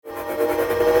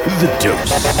The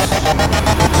Dose.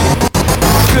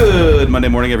 Good Monday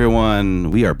morning, everyone.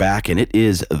 We are back, and it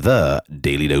is the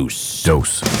Daily Dose.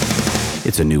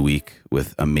 It's a new week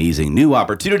with amazing new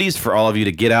opportunities for all of you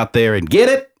to get out there and get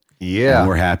it. Yeah. And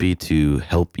we're happy to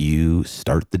help you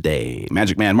start the day.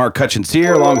 Magic Man Mark Hutchins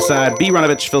here alongside B.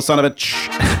 Runovich, Phil Sonovich.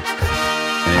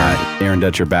 And Aaron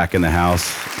Dutcher back in the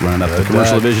house, running up the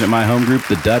commercial division at my home group,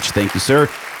 The Dutch. Thank you, sir.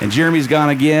 And Jeremy's gone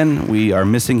again. We are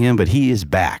missing him, but he is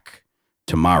back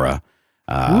tomorrow.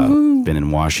 Been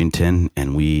in Washington,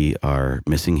 and we are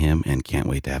missing him and can't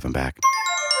wait to have him back.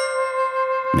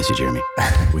 Miss you, Jeremy.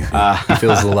 He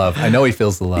feels the love. I know he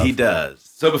feels the love. He does.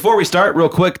 So before we start, real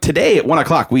quick, today at 1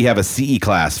 o'clock, we have a CE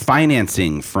class,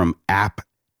 Financing from App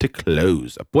to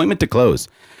Close, Appointment to Close.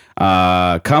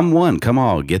 Come one, come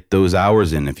all, get those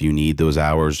hours in if you need those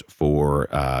hours for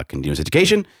continuous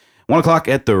education. 1 o'clock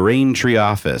at the Raintree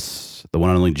office, the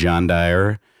one and only John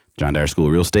Dyer School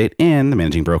of Real Estate, and the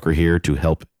managing broker here to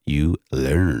help you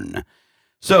learn.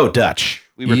 So, Dutch,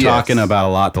 we were talking about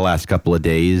a lot the last couple of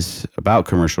days about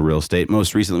commercial real estate.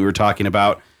 Most recently, we were talking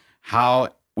about how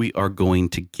we are going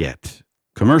to get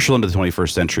commercial into the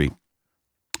 21st century.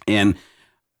 And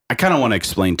I kind of want to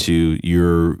explain to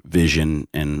your vision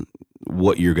and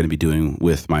what you're going to be doing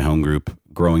with my home group,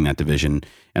 growing that division.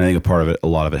 And I think a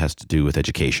lot of it has to do with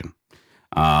education.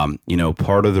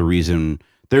 Part of the reason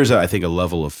there's, I think, a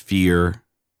level of fear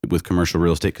with commercial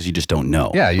real estate because you just don't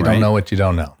know. Yeah, you don't know what you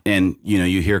don't know. And,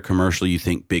 you hear commercial, you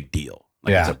think big deal.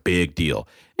 It's a big deal.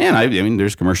 And I mean,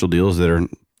 there's commercial deals that are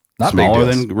not smaller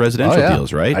than residential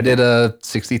deals, right? I did a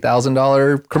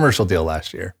 $60,000 commercial deal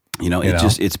last year.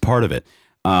 It's part of it.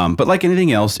 But like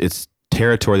anything else, it's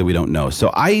territory that we don't know.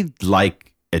 So I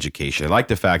like education. I like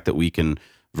the fact that we can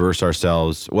verse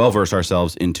ourselves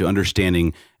into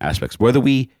understanding aspects, whether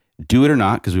we do it or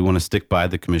not, because we want to stick by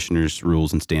the commissioner's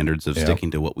rules and standards of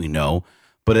sticking to what we know,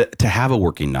 but to have a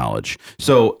working knowledge.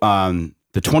 So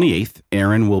the 28th,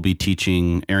 Aaron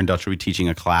Dutch will be teaching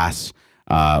a class,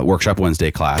 Workshop Wednesday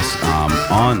class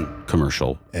on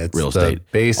commercial real estate.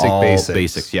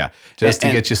 Basics. Yeah. Just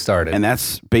to get you started. And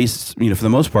that's based, for the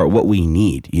most part, what we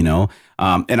need, and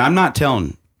I'm not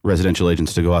telling residential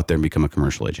agents to go out there and become a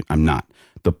commercial agent. I'm not.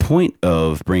 The point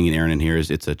of bringing Aaron in here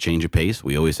is it's a change of pace.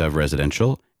 We always have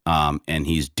residential, and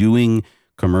he's doing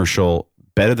commercial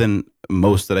better than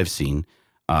most that I've seen.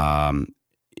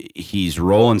 He's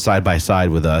rolling side by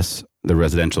side with us, the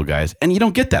residential guys, and you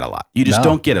don't get that a lot. You just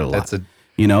don't get it a lot.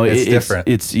 It's different.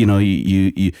 It's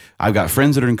I've got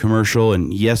friends that are in commercial,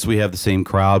 and yes, we have the same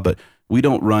crowd, but we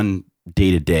don't run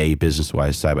day to day business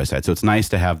wise side by side. So it's nice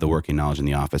to have the working knowledge in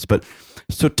the office. But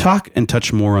so talk and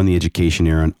touch more on the education,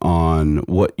 Aaron, on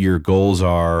what your goals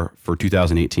are for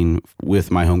 2018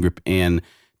 with my home group and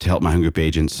to help my home group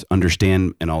agents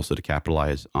understand and also to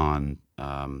capitalize on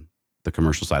the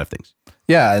commercial side of things.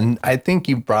 Yeah, and I think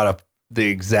you brought up the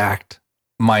exact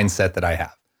mindset that I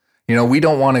have. We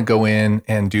don't want to go in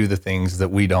and do the things that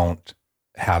we don't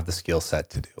have the skill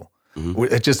set to do.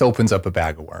 Mm-hmm. It just opens up a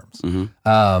bag of worms.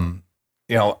 Mm-hmm.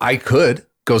 I could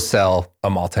go sell a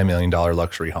multi-million-dollar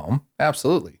luxury home.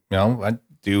 Absolutely. I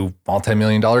do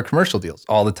multi-million-dollar commercial deals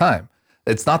all the time.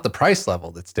 It's not the price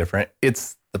level that's different.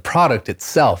 It's the product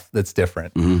itself that's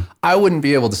different. Mm-hmm. I wouldn't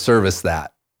be able to service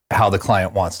that how the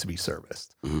client wants to be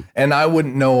serviced. Mm-hmm. And I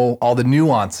wouldn't know all the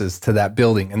nuances to that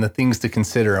building and the things to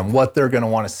consider and what they're going to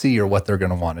want to see or what they're going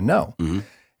to want to know. Mm-hmm.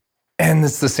 And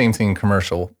it's the same thing in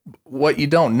commercial. What you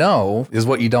don't know is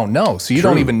what you don't know. So you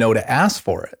don't even know to ask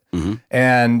for it. Mm-hmm.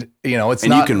 And, it's not.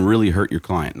 And you can really hurt your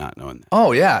client not knowing that.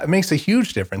 Oh, yeah. It makes a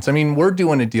huge difference. I mean, we're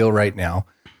doing a deal right now,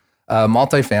 a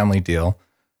multifamily deal,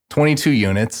 22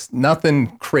 units,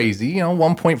 nothing crazy,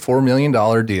 $1.4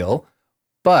 million deal.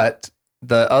 But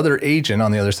the other agent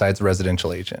on the other side is a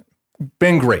residential agent.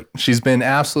 Been great. She's been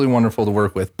absolutely wonderful to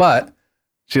work with, but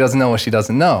she doesn't know what she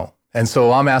doesn't know. And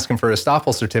so I'm asking for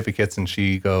estoppel certificates, and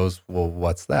she goes, "Well,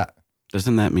 what's that?"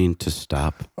 Doesn't that mean to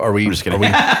stop? I'm just kidding.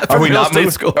 Are we not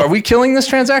are we killing this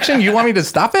transaction? You want me to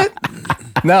stop it?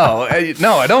 No, I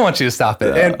don't want you to stop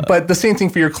it. But the same thing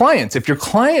for your clients. If your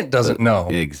client doesn't know,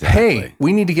 hey,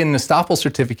 we need to get an estoppel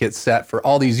certificate set for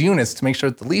all these units to make sure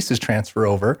that the leases transfer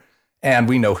over, and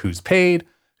we know who's paid,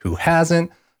 who hasn't.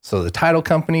 So the title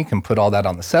company can put all that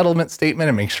on the settlement statement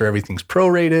and make sure everything's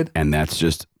prorated. And that's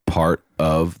just part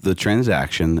of the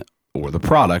transaction or the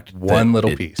product. One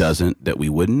little piece that we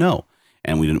wouldn't know.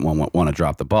 And we didn't want to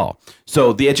drop the ball.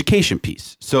 So the education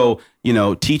piece. So,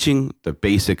 teaching the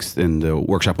basics in the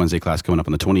Workshop Wednesday class coming up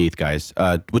on the 28th, guys.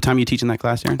 What time are you teaching that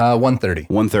class, Aaron? 1:30.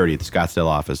 1:30 at the Scottsdale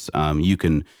office. You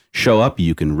can show up.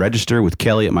 You can register with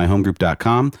Kelly at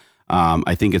myhomegroup.com.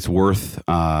 I think it's worth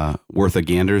a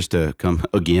ganders to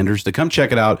come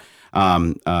check it out,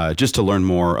 just to learn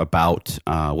more about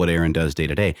what Aaron does day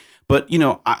to day. But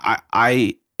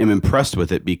I am impressed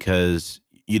with it because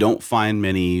you don't find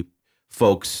many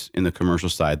folks in the commercial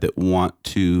side that want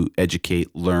to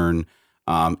educate, learn,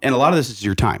 and a lot of this is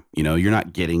your time. You're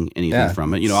not getting anything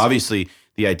from it. Obviously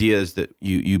the idea is that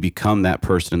you become that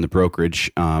person in the brokerage,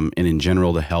 and in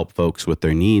general to help folks with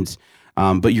their needs.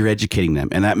 But you're educating them,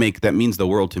 and that means the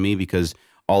world to me, because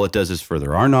all it does is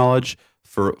further our knowledge.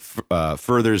 I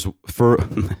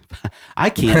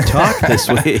can't talk this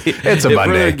way. It's a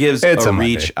Monday. Further gives It's a a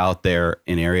reach Monday. out there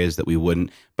in areas that we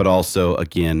wouldn't, but also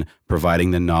again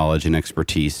providing the knowledge and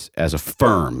expertise as a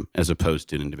firm as opposed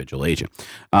to an individual agent.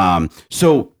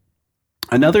 So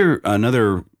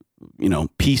another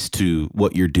piece to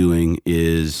what you're doing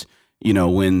is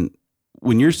when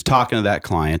you're talking to that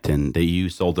client and you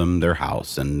sold them their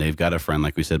house and they've got a friend,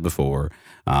 like we said before,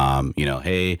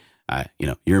 hey,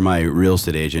 you're my real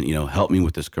estate agent, help me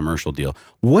with this commercial deal.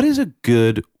 What is a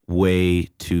good way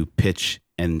to pitch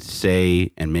and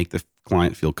say and make the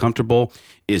client feel comfortable?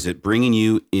 Is it bringing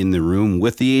you in the room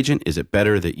with the agent? Is it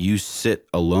better that you sit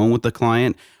alone with the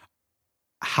client?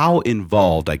 How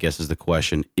involved, I guess is the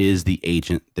question, is the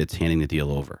agent that's handing the deal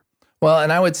over? Well,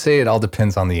 and I would say it all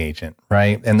depends on the agent,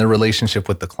 right? And the relationship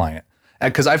with the client.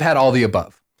 Because I've had all the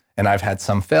above, and I've had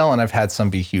some fail and I've had some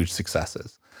be huge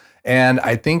successes. And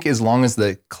I think as long as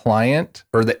the client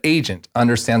or the agent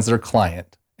understands their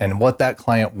client and what that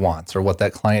client wants or what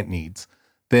that client needs,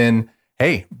 then,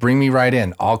 hey, bring me right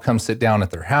in. I'll come sit down at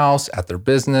their house, at their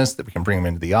business, that we can bring them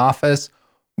into the office.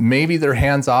 Maybe they're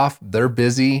hands off, they're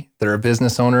busy, they're a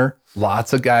business owner.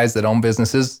 Lots of guys that own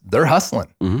businesses, they're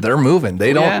hustling, they're moving.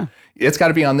 They don't, it's got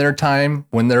to be on their time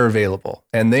when they're available.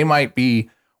 And they might be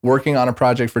working on a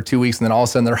project for 2 weeks and then all of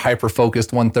a sudden they're hyper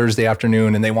focused one Thursday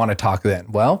afternoon and they want to talk then.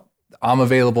 Well, I'm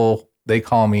available. They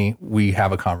call me, we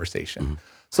have a conversation.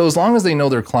 So as long as they know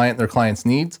their client, their client's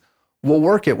needs, we'll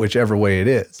work it whichever way it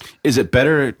is. Is it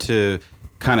better to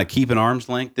kind of keep an arm's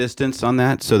length distance on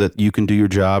that so that you can do your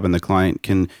job and the client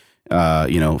can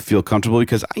feel comfortable?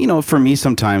 Because, for me,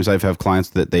 sometimes I've have clients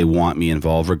that they want me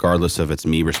involved, regardless of it's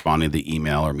me responding to the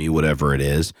email or me, whatever it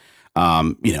is,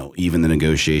 even the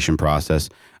negotiation process.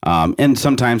 And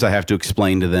sometimes I have to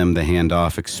explain to them the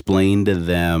handoff, explain to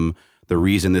them the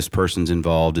reason this person's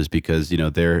involved is because,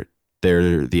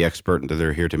 they're the expert and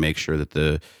they're here to make sure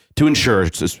that to ensure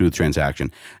it's a smooth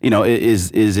transaction.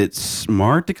 Is it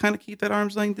smart to kind of keep that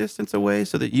arm's length distance away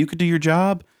so that you could do your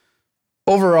job?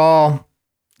 Overall,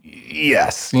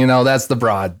 yes, that's the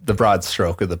broad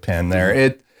stroke of the pen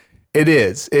there. It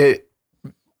is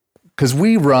because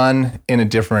we run in a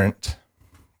different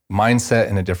mindset,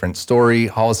 in a different story.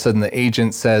 All of a sudden the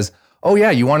agent says, oh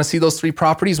yeah, you want to see those 3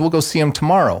 properties? We'll go see them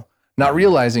tomorrow. Not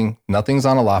realizing nothing's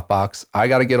on a lockbox. I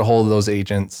got to get a hold of those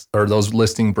agents or those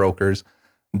listing brokers.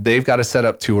 They've got to set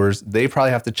up tours. They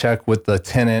probably have to check with the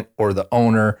tenant or the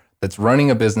owner that's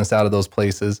running a business out of those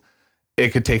places. It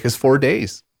could take us 4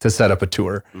 days to set up a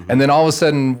tour. And then all of a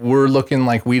sudden we're looking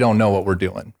like we don't know what we're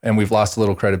doing. And we've lost a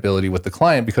little credibility with the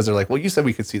client because they're like, well, you said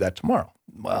we could see that tomorrow.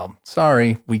 Well,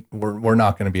 sorry, we're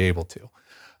not going to be able to.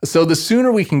 So the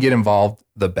sooner we can get involved,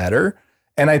 the better.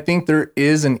 And I think there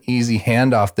is an easy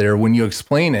handoff there when you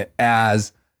explain it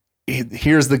as,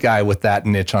 here's the guy with that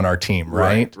niche on our team,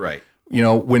 right? Right.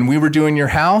 When we were doing your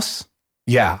house,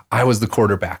 yeah, I was the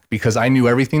quarterback because I knew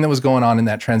everything that was going on in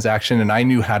that transaction and I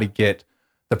knew how to get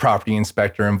the property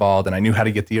inspector involved and I knew how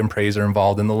to get the appraiser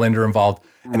involved and the lender involved.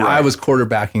 And I was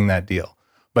quarterbacking that deal.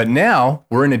 But now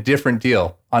we're in a different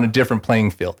deal on a different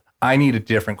playing field. I need a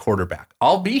different quarterback.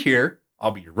 I'll be here.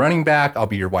 I'll be your running back. I'll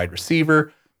be your wide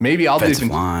receiver. Maybe I'll That's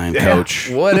fine, coach.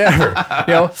 Whatever.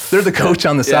 They're the coach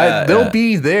on the side. They'll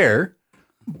be there,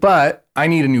 but I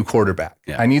need a new quarterback.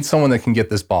 Yeah. I need someone that can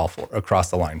get this ball across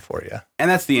the line for you.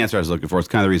 And that's the answer I was looking for. It's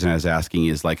kind of the reason I was asking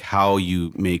is like how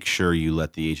you make sure you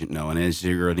let the agent know. And as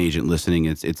you're an agent listening,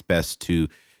 it's best to,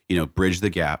 bridge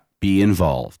the gap, be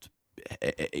involved,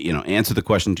 answer the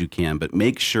questions you can, but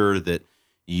make sure that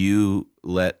you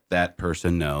let that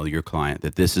person know, your client,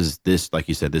 that this, like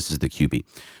you said, this is the QB.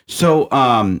 So,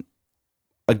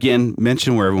 again,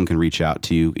 mention where everyone can reach out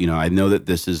to you. I know that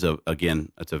this is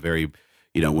it's a very,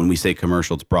 when we say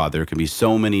commercial, it's broad. There can be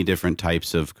so many different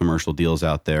types of commercial deals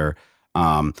out there.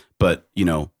 But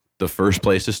the first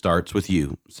place it starts with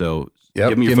you. So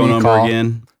give me your phone number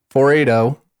again.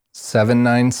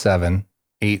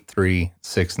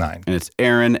 480-797-8369. And it's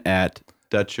Aaron at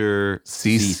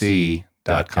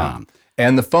DutcherCC.com.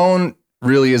 And the phone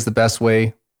really is the best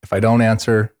way. If I don't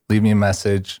answer, leave me a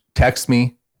message, text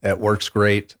me. It works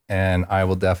great, and I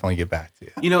will definitely get back to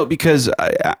you. You know, because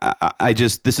I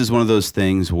just, this is one of those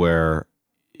things where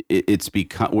it's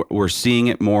become, we're seeing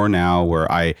it more now where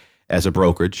as a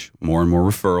brokerage, more and more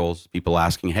referrals, people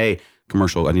asking, hey,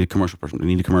 I need a commercial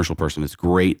person. It's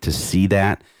great to see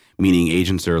that, meaning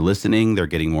agents are listening, they're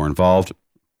getting more involved.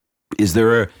 Is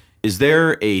there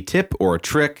a tip or a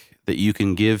trick that you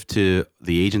can give to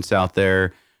the agents out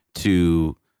there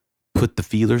to put the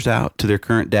feelers out to their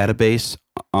current database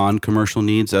on commercial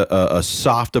needs? A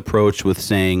soft approach with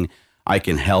saying, I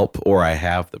can help, or I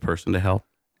have the person to help?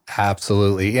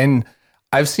 Absolutely. And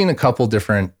I've seen a couple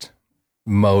different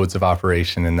modes of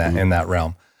operation in that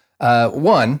realm.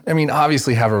 One, I mean,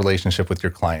 obviously have a relationship with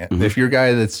your client. If you're a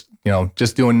guy that's,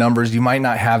 just doing numbers, you might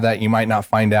not have that. You might not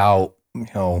find out,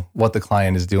 what the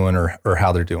client is doing or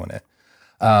how they're doing it.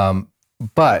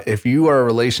 But if you are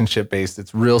relationship based,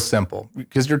 it's real simple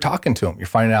because you're talking to them. You're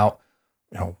finding out,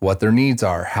 what their needs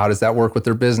are. How does that work with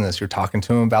their business? You're talking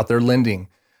to them about their lending.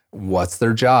 What's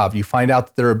their job? You find out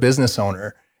that they're a business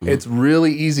owner. It's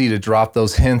really easy to drop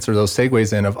those hints or those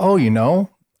segues in of,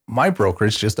 my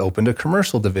brokerage just opened a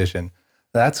commercial division.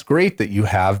 That's great that you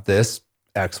have this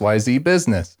XYZ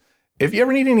business. If you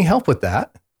ever need any help with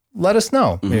that, let us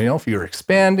know. If you're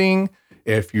expanding,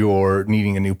 if you're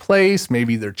needing a new place,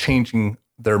 maybe they're changing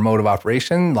their mode of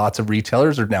operation. Lots of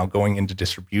retailers are now going into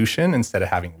distribution instead of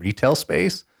having retail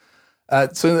space.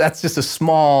 So that's just a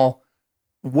small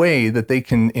way that they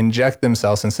can inject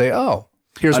themselves and say, oh,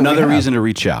 here's another reason to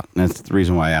reach out. And that's the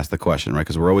reason why I asked the question, right?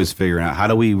 Because we're always figuring out how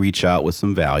do we reach out with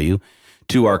some value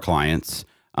to our clients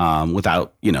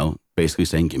without, basically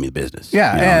saying, give me the business.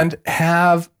 Yeah. And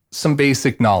have some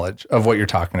basic knowledge of what you're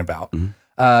talking about.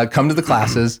 Come to the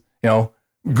classes,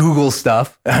 Google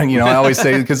stuff. I always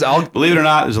say, because believe it or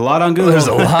not, there's a lot on Google. There's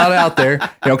a lot out there,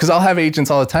 because I'll have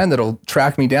agents all the time that'll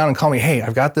track me down and call me, hey,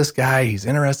 I've got this guy, he's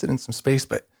interested in some space,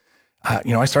 but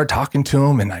I started talking to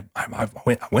him and I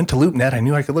went to LoopNet. I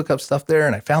knew I could look up stuff there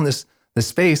and I found this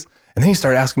space. And then he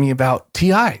started asking me about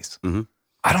TIs.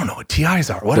 I don't know what TIs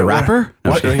are. What the rapper?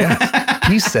 Yeah.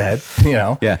 He said,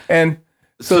 Yeah. And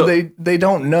so they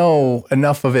don't know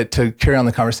enough of it to carry on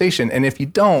the conversation. And if you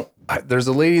don't, there's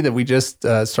a lady that we just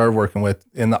started working with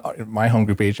in my home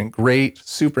group agent. Great,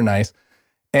 super nice.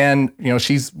 And,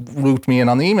 she's looped me in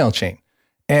on the email chain.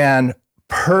 And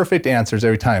perfect answers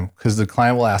every time, because the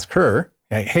client will ask her,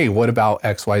 hey, what about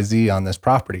XYZ on this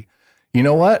property? You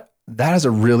know what? That is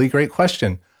a really great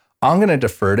question. I'm going to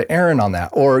defer to Erin on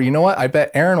that. Or, you know what? I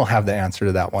bet Erin will have the answer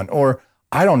to that one. Or,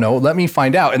 I don't know, let me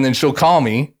find out. And then she'll call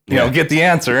me, get the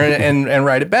answer and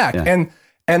write it back. Yeah.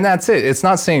 And that's it. It's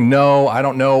not saying, no, I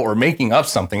don't know, or making up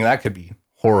something. That could be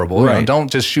horrible. Right.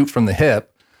 Don't just shoot from the hip.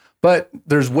 But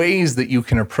there's ways that you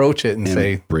can approach it and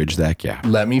say, bridge that gap.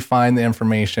 Let me find the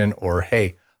information, or,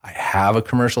 hey, I have a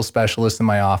commercial specialist in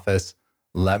my office.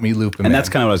 Let me loop him in. And that's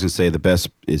kind of what I was going to say. The best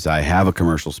is I have a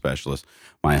commercial specialist.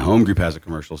 My home group has a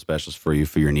commercial specialist for you,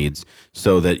 for your needs,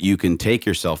 so that you can take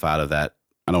yourself out of that,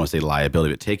 I don't want to say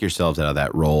liability, but take yourselves out of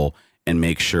that role and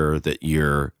make sure that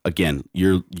you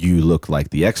look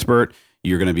like the expert.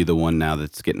 You're going to be the one now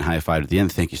that's getting high-fived at the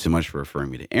end. Thank you so much for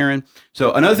referring me to Erin.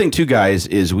 So another thing too, guys,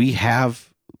 is we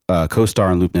have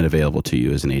CoStar and LoopNet available to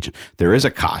you as an agent. There is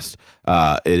a cost.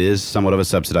 It is somewhat of a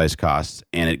subsidized cost,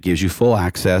 and it gives you full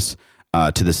access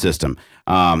to the system.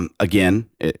 Again,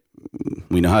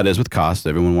 we know how it is with cost.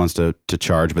 Everyone wants to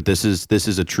charge, but this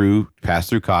is a true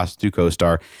pass-through cost through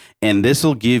CoStar, and this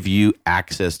will give you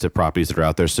access to properties that are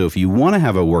out there. So if you want to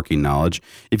have a working knowledge,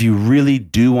 if you really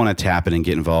do want to tap in and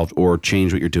get involved or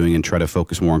change what you're doing and try to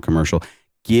focus more on commercial,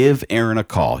 give Aaron a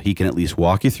call. He can at least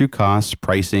walk you through costs,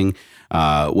 pricing,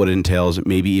 what it entails,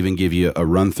 maybe even give you a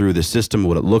run through the system,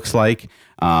 what it looks like.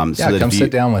 Come sit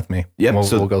down with me. Yep.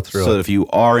 We'll go through it. So if you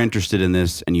are interested in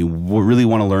this and you really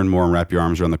want to learn more and wrap your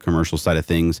arms around the commercial side of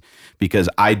things, because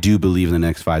I do believe in the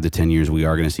next 5 to 10 years, we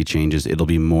are going to see changes. It'll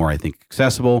be more, I think,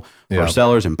 accessible for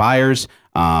sellers and buyers,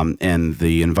 and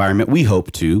the environment we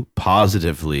hope to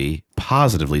positively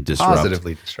disrupt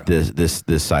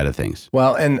this side of things.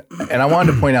 Well, and I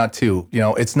wanted to point out too,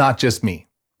 it's not just me.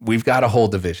 We've got a whole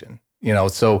division,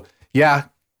 so yeah,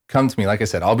 come to me. Like I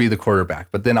said, I'll be the quarterback,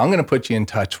 but then I'm going to put you in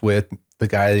touch with the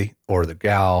guy or the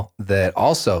gal that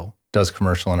also does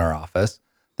commercial in our office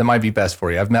that might be best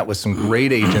for you. I've met with some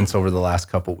great agents over the last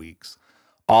couple of weeks,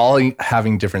 all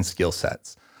having different skill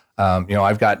sets.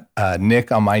 I've got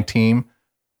Nick on my team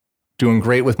doing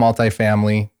great with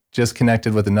multifamily, just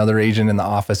connected with another agent in the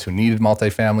office who needed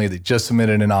multifamily. They just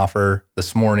submitted an offer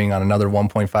this morning on another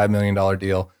 $1.5 million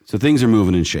deal. So things are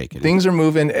moving and shaking. Things are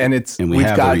moving, and we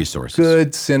have got the resources.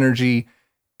 Good synergy.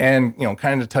 And,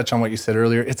 kind of touch on what you said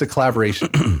earlier, it's a collaboration.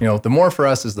 The more for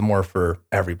us is the more for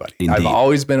everybody. Indeed. I've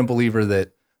always been a believer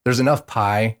that there's enough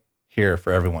pie here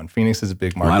for everyone. Phoenix is a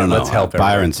big market. I don't know. Let's help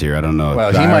everybody. Byron's here. I don't know.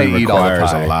 Well, Byron he might eat all the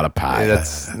requires pie. a lot of pie.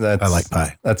 That's I like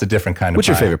pie. That's a different kind of What's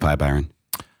pie. your favorite pie, Byron?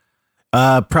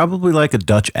 Probably like a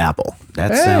Dutch apple.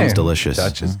 That Hey, sounds delicious.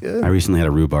 Dutch is good. I recently had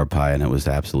a rhubarb pie and it was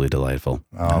absolutely delightful.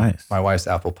 Nice. My wife's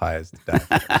apple pie is death.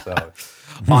 So.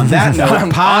 On that note, On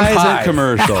pies pie. and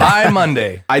commercial. Pie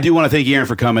Monday. I do want to thank you, Aaron,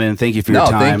 for coming in. Thank you for your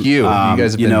time. Thank you. You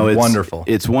guys have been it's, wonderful.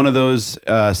 It's one of those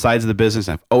sides of the business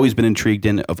I've always been intrigued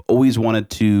in. I've always wanted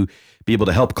to be able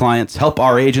to help clients, help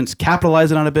our agents,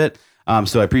 capitalize it on a bit.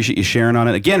 So I appreciate you sharing on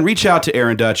it. Again, reach out to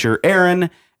Aaron Dutcher,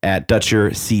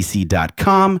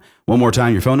 Aaron@DutcherCC.com. One more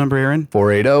time, your phone number, Aaron.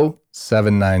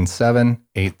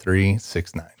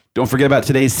 480-797-8369. Don't forget about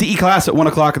today's CE class at 1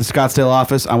 o'clock at the Scottsdale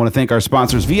office. I want to thank our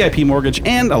sponsors, VIP Mortgage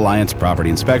and Alliance Property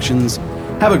Inspections.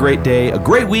 Have a great day, a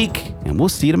great week, and we'll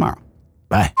see you tomorrow.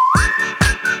 Bye.